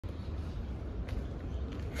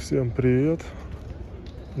Всем привет!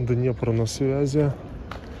 Днепр на связи.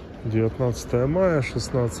 19 мая,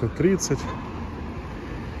 16:30.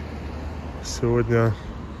 Сегодня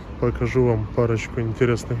покажу вам парочку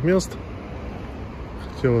интересных мест.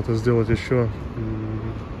 Хотел это сделать еще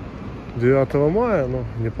 9 мая, но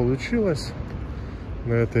не получилось.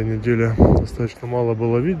 На этой неделе достаточно мало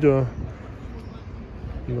было видео,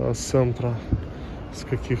 да, с центра, с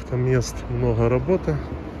каких-то мест много работы,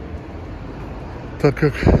 так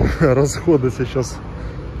как расходы сейчас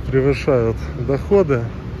превышают доходы.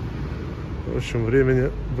 В общем,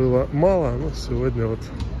 времени было мало, но сегодня вот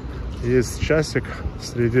есть часик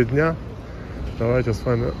среди дня. Давайте с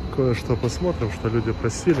вами кое-что посмотрим, что люди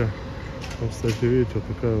просили. Вот, кстати, видите, вот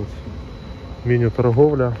такая вот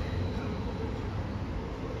мини-торговля.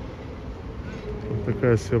 Вот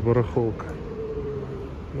такая себе барахолка.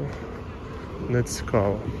 Не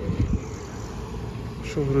цікаво.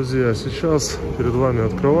 В общем, друзья, сейчас перед вами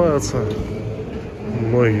открывается,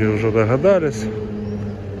 многие уже догадались,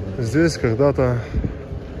 здесь когда-то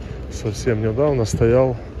совсем недавно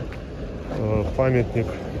стоял памятник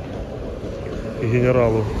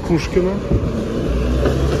генералу Пушкину,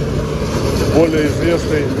 более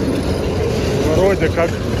известный в народе как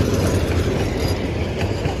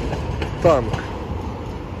танк.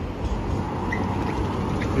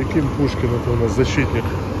 Яким Пушкин — это у нас защитник,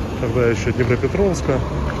 когда еще Днепропетровска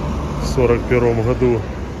в 1941 году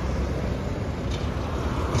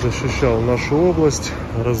защищал нашу область,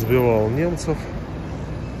 разбивал немцев,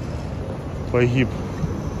 погиб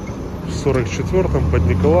в 1944 под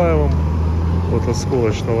Николаевым от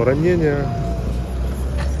осколочного ранения.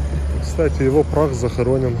 Кстати, его прах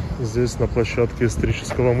захоронен здесь на площадке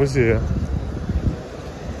исторического музея.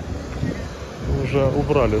 Уже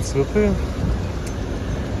убрали цветы.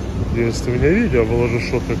 Есть у меня видео, выложу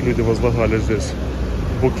шот, как люди возлагали здесь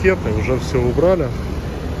букеты, уже все убрали.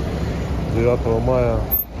 9 мая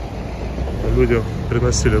люди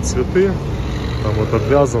приносили цветы, там вот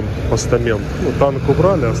обвязан постамент. Ну, танк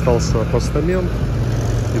убрали, остался постамент.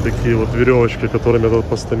 И такие вот веревочки, которыми этот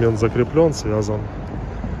постамент закреплен, связан.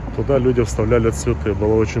 Туда люди вставляли цветы.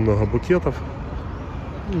 Было очень много букетов.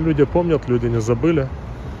 Люди помнят, люди не забыли.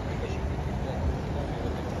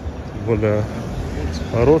 Тем более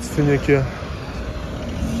родственники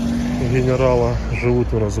генерала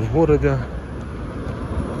живут у нас в городе.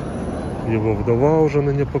 Его вдова уже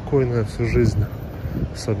ныне покойная, всю жизнь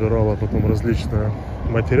собирала потом различные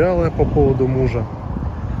материалы по поводу мужа,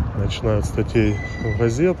 начиная от статей в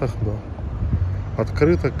газетах до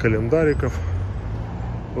открыток, календариков.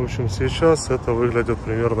 В общем, сейчас это выглядит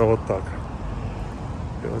примерно вот так.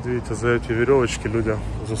 И вот видите, за эти веревочки люди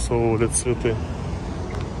засовывали цветы.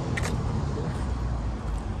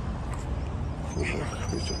 Уже,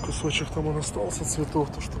 видите, кусочек там он остался цветов,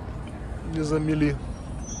 то что не замели.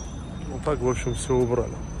 Вот так, в общем, все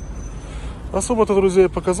убрали. Особо-то, друзья,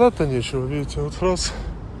 показать-то нечего. Видите, вот раз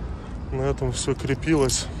на этом все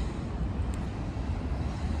крепилось.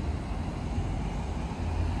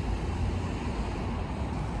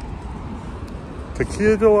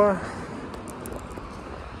 Такие дела.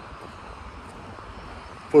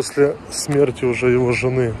 После смерти уже его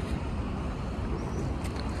жены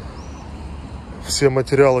все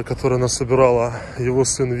материалы, которые насобирала его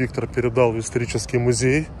сын Виктор, передал в исторический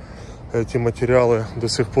музей. Эти материалы до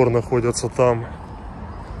сих пор находятся там.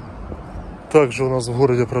 Также у нас в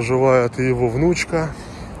городе проживает и его внучка,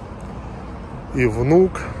 и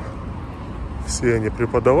внук. Все они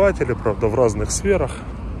преподаватели, правда, в разных сферах.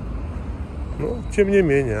 Но тем не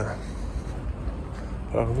менее.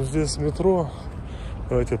 Так, ну здесь метро.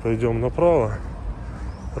 Давайте пойдем направо.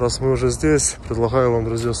 Раз мы уже здесь, предлагаю вам,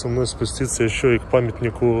 друзья, со мной спуститься еще и к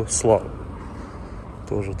памятнику Славы.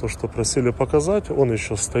 Тоже то, что просили показать. Он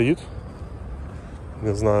еще стоит.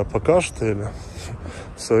 Не знаю, пока что или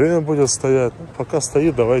все время будет стоять. Пока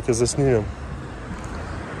стоит, давайте заснимем.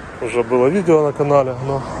 Уже было видео на канале,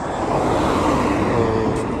 но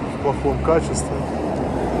в плохом качестве.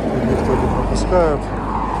 Никто не пропускает.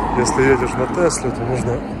 Если едешь на Тесле, то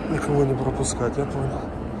нужно никого не пропускать. Я понял.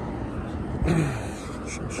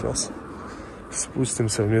 Сейчас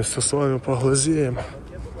спустимся вместе с вами, поглазеем.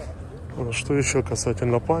 Что еще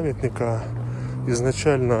касательно памятника.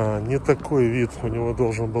 Изначально не такой вид у него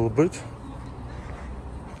должен был быть.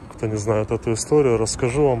 Кто не знает эту историю,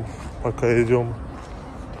 расскажу вам, пока идем.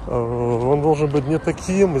 Он должен быть не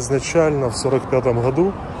таким. Изначально в 1945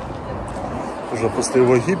 году, уже после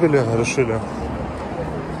его гибели, решили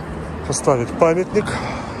поставить памятник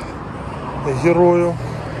герою.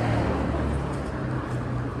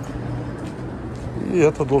 И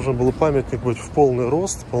это должен был памятник быть в полный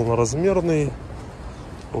рост, полноразмерный.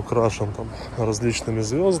 украшен там различными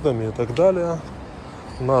звездами и так далее.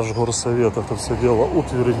 Наш горсовет это все дело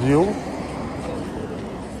утвердил.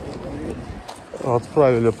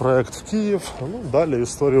 Отправили проект в Киев. Ну, далее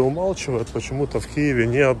история умалчивает. Почему-то в Киеве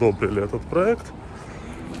не одобрили этот проект.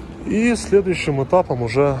 И следующим этапом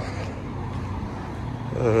уже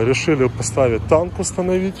решили поставить танк,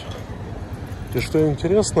 установить. И что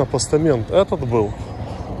интересно, постамент этот был.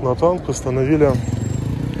 На танк установили,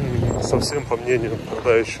 совсем по мнению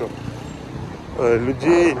тогда еще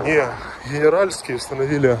людей, не генеральские,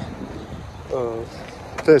 установили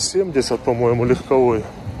Т-70, по-моему, легковой.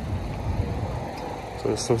 То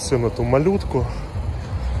есть совсем эту малютку.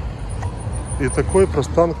 И такой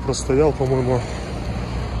танк простоял, по-моему,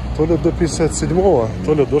 то ли до 57-го,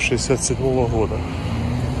 то ли до 67-го года.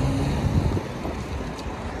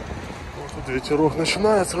 Вот тут ветерок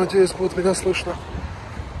начинается, надеюсь, будет меня слышно.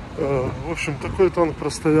 В общем, такой танк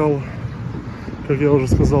простоял, как я уже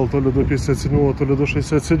сказал, то ли до 57-го, то ли до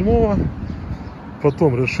 67-го.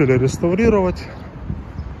 Потом решили реставрировать.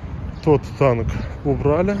 Тот танк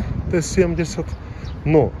убрали, Т-70.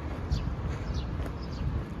 Но,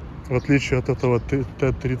 в отличие от этого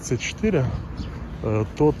Т-34,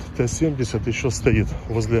 тот Т-70 еще стоит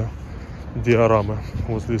возле диорамы,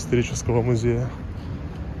 возле исторического музея.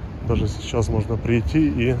 Даже сейчас можно прийти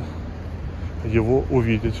и его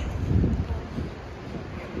увидеть.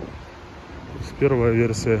 Первая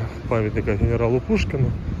версия памятника генералу Пушкину,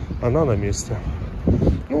 она на месте.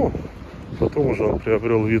 Ну, потом уже он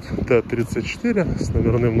приобрел вид Т-34 с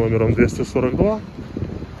номерным номером 242.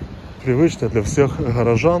 Привычный для всех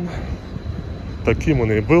горожан. Таким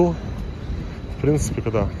он и был. В принципе,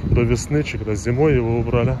 когда до весны, когда зимой его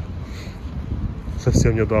убрали.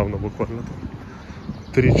 Совсем недавно, буквально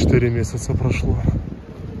 3-4 месяца прошло.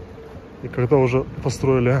 И когда уже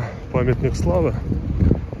построили памятник Славы,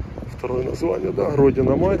 второе название, да,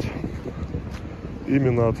 Родина Мать,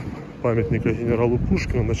 именно от памятника генералу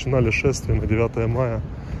Пушкину начинали шествие на 9 мая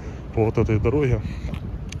по вот этой дороге,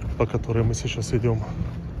 по которой мы сейчас идем.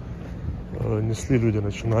 Несли люди,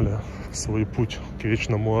 начинали свой путь к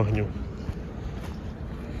вечному огню.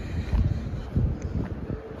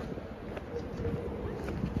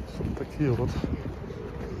 Вот такие вот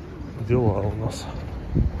дела у нас.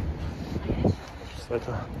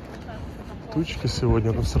 Кстати, тучки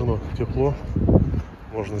сегодня, но все равно тепло,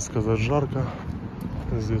 можно сказать, жарко.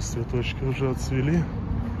 Здесь цветочки уже отцвели.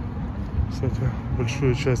 Кстати,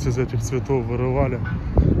 большую часть из этих цветов вырывали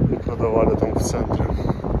и продавали там в центре.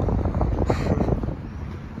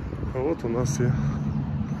 А вот у нас и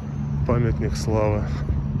памятник Славы.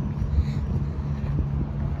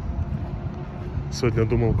 Сегодня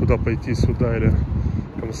думал, куда пойти, сюда или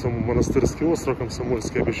монастырский остров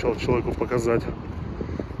Комсомольский, обещал человеку показать.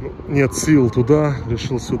 Нет сил туда,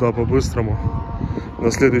 решил сюда по-быстрому.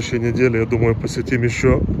 На следующей неделе, я думаю, посетим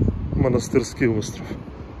еще монастырский остров.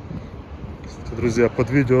 Кстати, друзья, под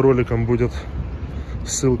видеороликом будет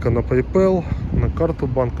ссылка на PayPal, на карту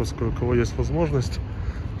банковскую. У кого есть возможность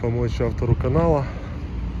помочь автору канала,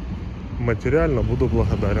 материально буду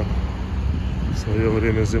благодарен. В свое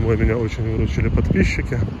время зимой меня очень выручили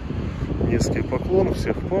подписчики. Низкий поклон,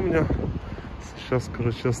 всех помню. Сейчас,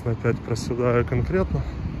 скажу честно, опять проседаю конкретно.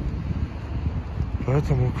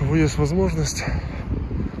 Поэтому, у кого есть возможность,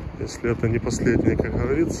 если это не последнее, как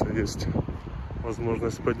говорится, есть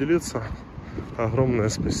возможность поделиться, огромное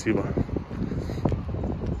спасибо.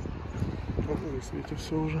 Вот здесь, видите,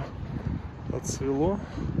 все уже отцвело.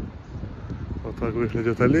 Вот так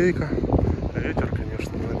выглядит аллейка. Ветер,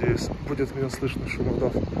 конечно, надеюсь, будет меня слышно,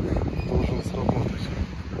 шумодав должен сработать.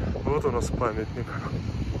 Вот у нас памятник.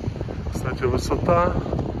 Кстати, высота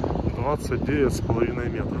 29,5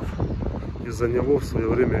 метров. Из-за него в свое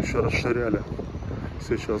время еще расширяли.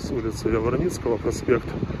 Сейчас улица Яворницкого, проспект.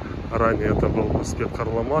 Ранее это был проспект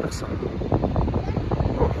Карла Маркса.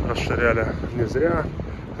 Расширяли не зря.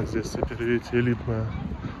 Здесь теперь, видите, элитная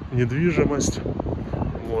недвижимость,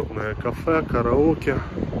 модное кафе, караоке,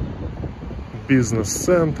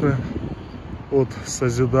 бизнес-центры от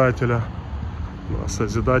Созидателя. А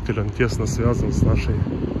Созидатель, он тесно связан с нашей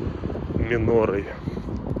минорой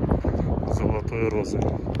Золотой Розы.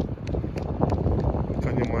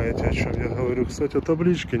 Понимаете, о чем я говорю? Кстати,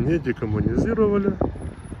 таблички не декоммунизировали.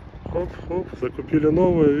 Хоп-хоп, закупили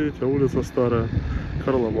новые, видите, улица старая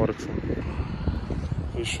Карла Маркса.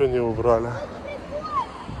 Еще не убрали.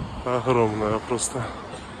 Огромная просто.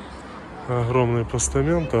 Огромный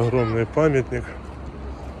постамент, огромный памятник.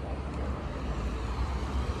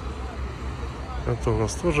 Это у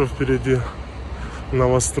нас тоже впереди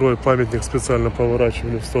новострой. Памятник специально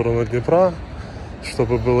поворачивали в сторону Днепра,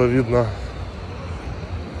 чтобы было видно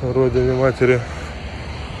Родине Матери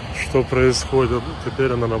что происходит.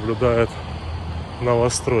 Теперь она наблюдает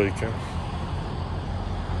новостройки.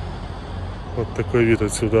 Вот такой вид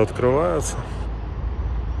отсюда открывается.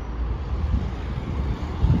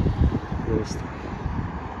 Просто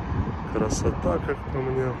красота, как по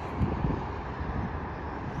мне.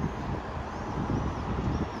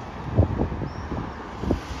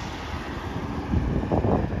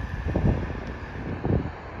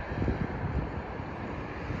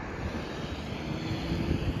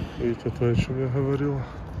 Видите, то, о чем я говорил.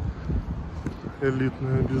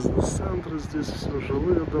 Элитные бизнес-центры, здесь все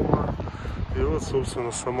жилые дома. И вот,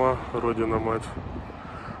 собственно, сама Родина Мать.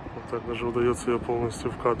 Вот так даже удается ее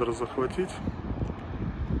полностью в кадр захватить.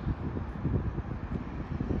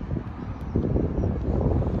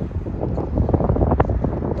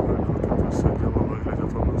 Так вот это все дело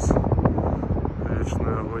выглядит у нас.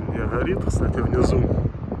 Вечный огонь не горит. Кстати, внизу,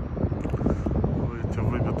 видите,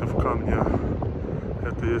 выбиты в камне.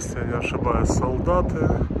 Это, если я не ошибаюсь, солдаты,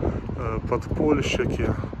 подпольщики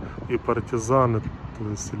и партизаны, то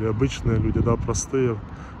есть или обычные люди, да, простые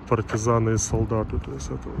партизаны и солдаты, то есть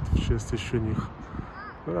это вот в честь еще них.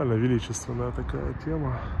 Реально величественная такая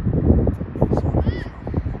тема. Смотрите,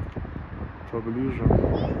 поближе.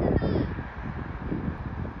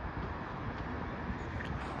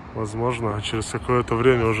 Возможно, через какое-то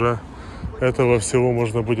время уже этого всего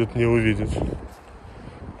можно будет не увидеть.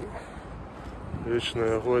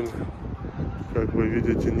 Вечный огонь, как вы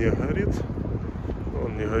видите, не горит.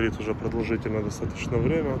 Он не горит уже продолжительно достаточно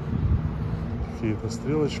время. Какие-то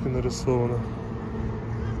стрелочки нарисованы.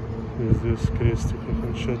 И здесь крестик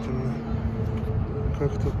окончательный.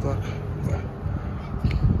 Как-то так.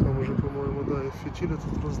 Там уже, по-моему, да, и фитиль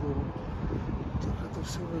этот разломан. Так это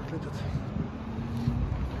все выглядит.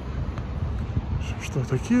 Что,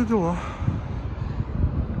 такие дела.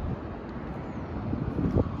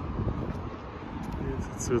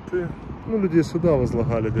 Цветы. Ну, люди сюда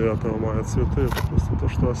возлагали 9 мая цветы. Это просто то,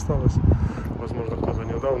 что осталось. Возможно, кто-то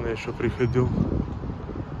недавно еще приходил.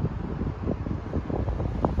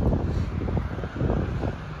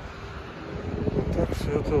 Вот так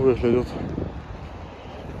все это выглядит.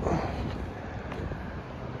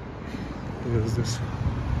 Я здесь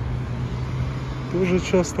тоже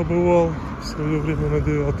часто бывал в свое время на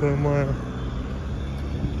 9 мая.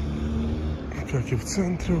 Как и в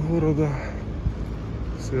центре города.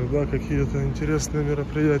 Всегда какие-то интересные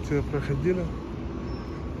мероприятия проходили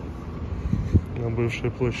на бывшей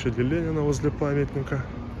площади Ленина возле памятника.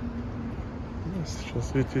 Ну,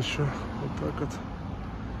 сейчас, видите, еще вот так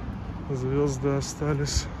вот звезды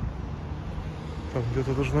остались. Там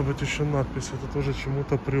где-то должна быть еще надпись. Это тоже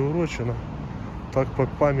чему-то приурочено. Так по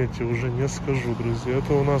памяти уже не скажу, друзья.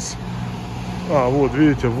 Это у нас... вот,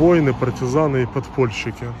 видите, воины, партизаны и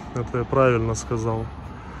подпольщики. Это я правильно сказал.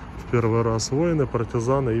 Первый раз воины,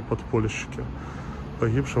 партизаны и подпольщики,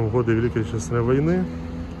 погибшим в годы Великой Отечественной войны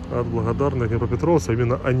от благодарных днепропетровцев.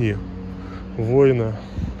 Именно они, воины,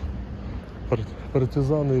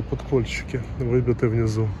 партизаны и подпольщики, выбиты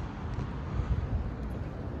внизу.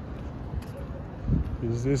 И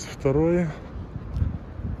здесь второй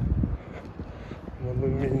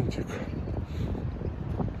монументик.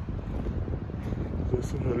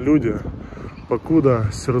 Здесь уже люди, покуда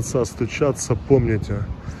сердца стучатся, помните,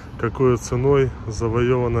 какой ценой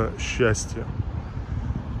завоевано счастье.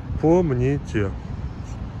 Помните.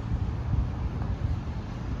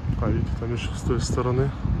 Видите, там еще с той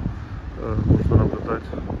стороны можно наблюдать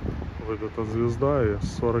выбита звезда и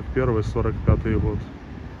 41-45 год.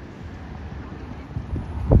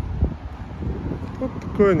 Вот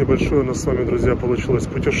такое небольшое у нас с вами, друзья, получилось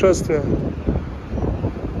путешествие.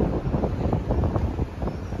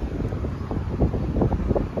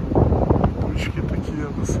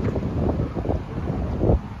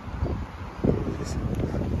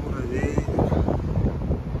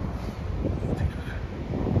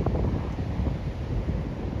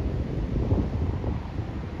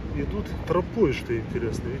 Идут тропой, что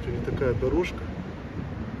интересно. Видите, у них такая дорожка.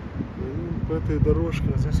 И по этой дорожке,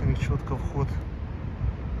 вот здесь у них четко вход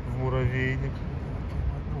в муравейник.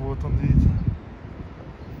 Вот он, видите.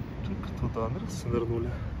 Только туда, раз, нырнули.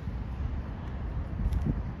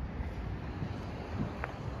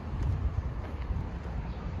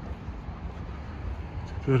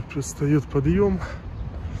 Теперь предстоит подъем.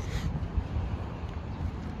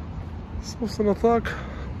 Собственно, так.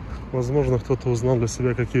 Возможно, кто-то узнал для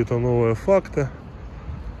себя какие-то новые факты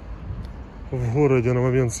в городе на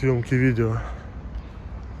момент съемки видео.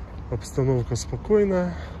 Обстановка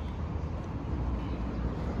спокойная.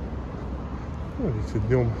 Ну, видите,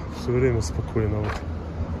 днем все время спокойно.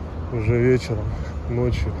 Вот уже вечером,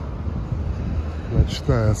 ночью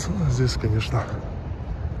начинается. Здесь, конечно,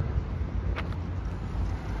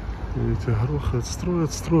 Видите, грохают,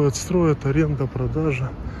 строят, аренда, продажа.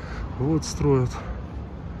 Вот строят,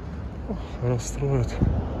 расстроят.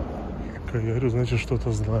 Как я говорю, значит,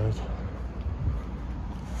 что-то знают.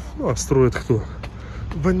 Ну, а строят кто?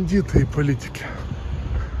 Бандиты и политики.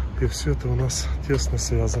 И все это у нас тесно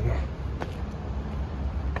связано.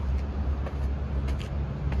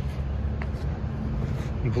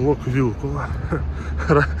 Блок Вилкула.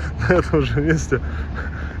 На этом же месте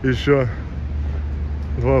еще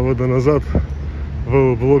 2 года назад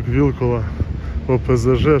был блок Вилкула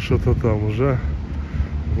ОПЗЖ, что-то там уже.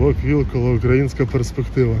 Блок Вилкула, украинская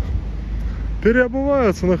перспектива.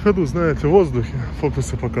 Переобуваются на ходу, знаете, в воздухе.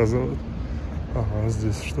 Фокусы показывают. Ага,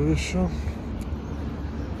 здесь что еще?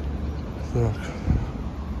 Так.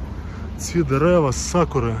 Ці дерева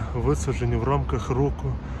сакури висаджені в рамках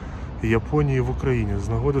року Японії в Україні з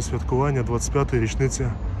нагоди святкування 25-ї річниці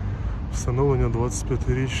встановлення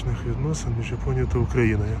 25-річних відносин між Японією та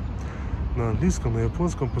Україною. На английском, на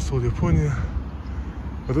японском посол Японии.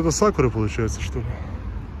 Вот это сакуры, получается, что ли?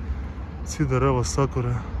 Ці дерева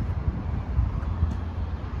сакуры.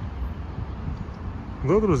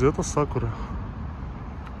 Да, друзья, это сакуры.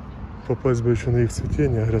 Попасть бы еще на их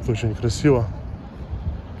цветение, говорят, очень красиво.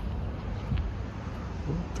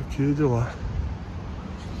 Вот такие дела.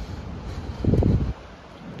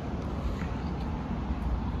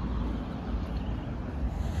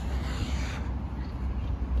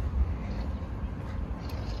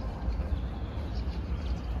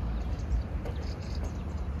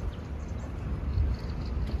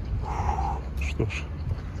 Что ж,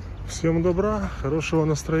 всем добра, хорошего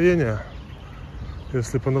настроения.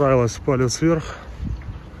 Если понравилось, палец вверх.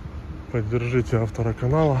 Поддержите автора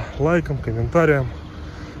канала лайком, комментарием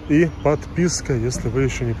и подпиской, если вы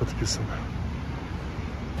еще не подписаны.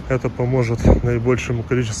 Это поможет наибольшему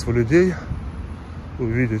количеству людей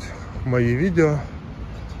увидеть мои видео,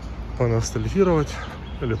 поностальгировать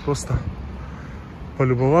или просто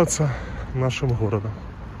полюбоваться нашим городом.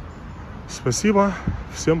 Спасибо,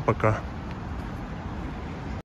 всем пока.